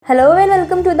Hello and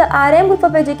welcome to the RM Group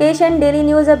of Education Daily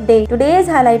News Update. Today's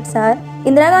highlights are: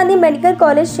 Indira Gandhi Medical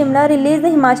College Shimla released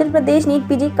the Himachal Pradesh NEET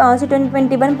PG Council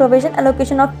 2021 provision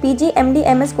allocation of PG, MD,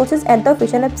 MS courses at the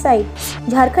official website.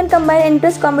 Jharkhand Combined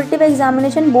Entrance Competitive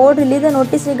Examination Board released a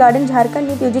notice regarding Jharkhand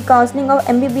NEET UG counseling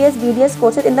of MBBS BDS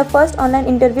courses in the first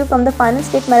online interview from the final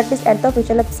state merit list at the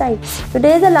official website.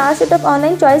 Today is the last date of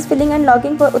online choice filling and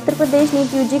logging for Uttar Pradesh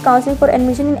NEET UG counseling for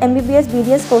admission in MBBS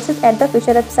BDS courses at the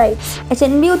official website.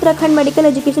 HNB Uttarakhand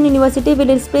Medical Education University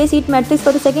will display seat matrix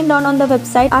for the second round on the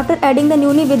website after adding the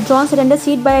newly withdrawn surrender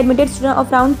seat by admitted student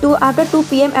of round 2 after 2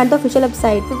 p.m. at the official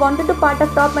website. If you wanted to part of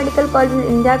top medical colleges in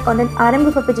India, contact RM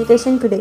Group of Education today.